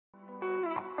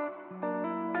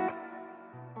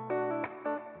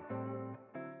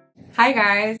Hi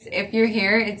guys, if you're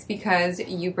here, it's because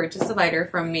you purchased a lighter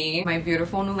from me, my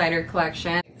beautiful new lighter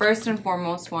collection. First and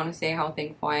foremost, want to say how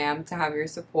thankful I am to have your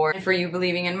support and for you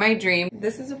believing in my dream.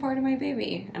 This is a part of my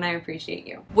baby and I appreciate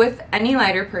you. With any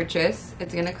lighter purchase,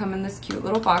 it's gonna come in this cute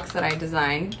little box that I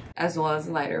designed, as well as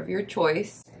a lighter of your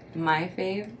choice. My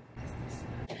fave.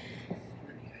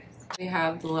 We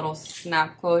have the little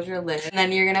snap closure lid, and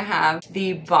then you're gonna have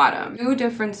the bottom. Two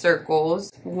different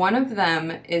circles. One of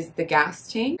them is the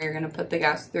gas tank. You're gonna put the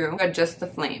gas through, adjust the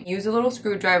flame. Use a little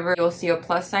screwdriver. You'll see a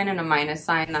plus sign and a minus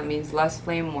sign. That means less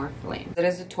flame, more flame. It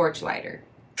is a torch lighter.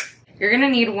 You're gonna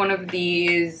need one of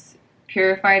these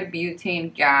purified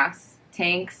butane gas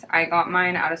tanks. I got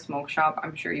mine at a smoke shop.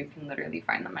 I'm sure you can literally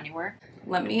find them anywhere.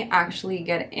 Let me actually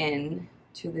get in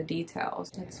to the details.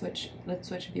 Let's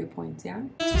switch viewpoints, yeah?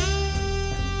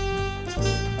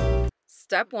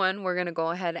 Step one, we're gonna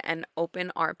go ahead and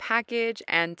open our package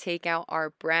and take out our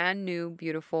brand new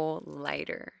beautiful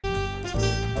lighter.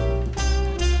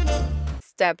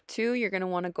 Step two, you're gonna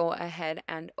wanna go ahead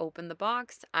and open the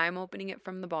box. I'm opening it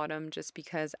from the bottom just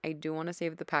because I do wanna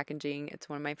save the packaging. It's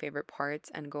one of my favorite parts,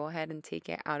 and go ahead and take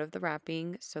it out of the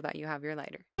wrapping so that you have your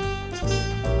lighter.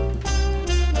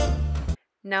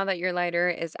 Now that your lighter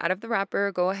is out of the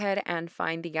wrapper, go ahead and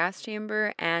find the gas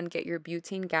chamber and get your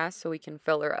butane gas so we can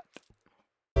fill her up.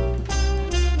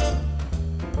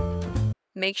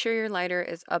 Make sure your lighter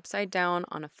is upside down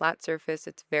on a flat surface.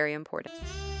 It's very important.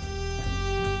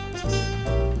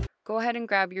 Go ahead and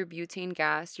grab your butane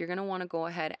gas. You're going to want to go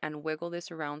ahead and wiggle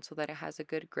this around so that it has a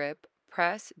good grip.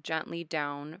 Press gently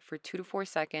down for 2 to 4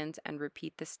 seconds and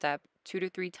repeat the step 2 to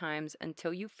 3 times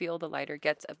until you feel the lighter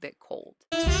gets a bit cold.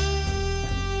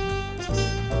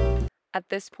 At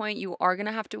this point, you are going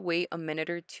to have to wait a minute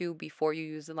or two before you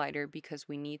use the lighter because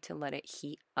we need to let it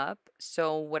heat up.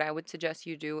 So what I would suggest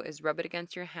you do is rub it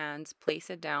against your hands, place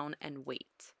it down, and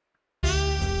wait.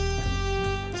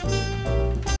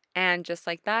 And just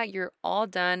like that, you're all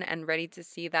done and ready to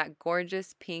see that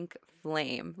gorgeous pink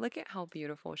flame. Look at how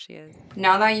beautiful she is.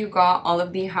 Now that you got all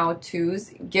of the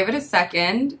how-tos, give it a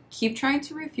second. Keep trying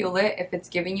to refuel it. If it's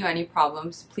giving you any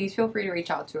problems, please feel free to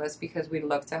reach out to us because we'd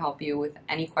love to help you with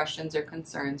any questions or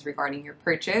concerns regarding your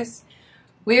purchase.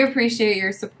 We appreciate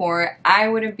your support. I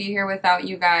wouldn't be here without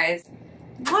you guys.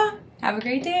 Mwah! Have a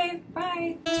great day.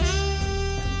 Bye.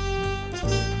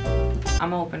 I'm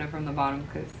gonna open it from the bottom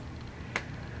because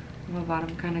I'm a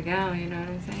bottom kind of gal, you know what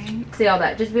I'm saying? Say all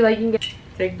that. Just be like, you can get...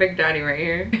 Take Big Daddy right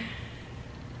here.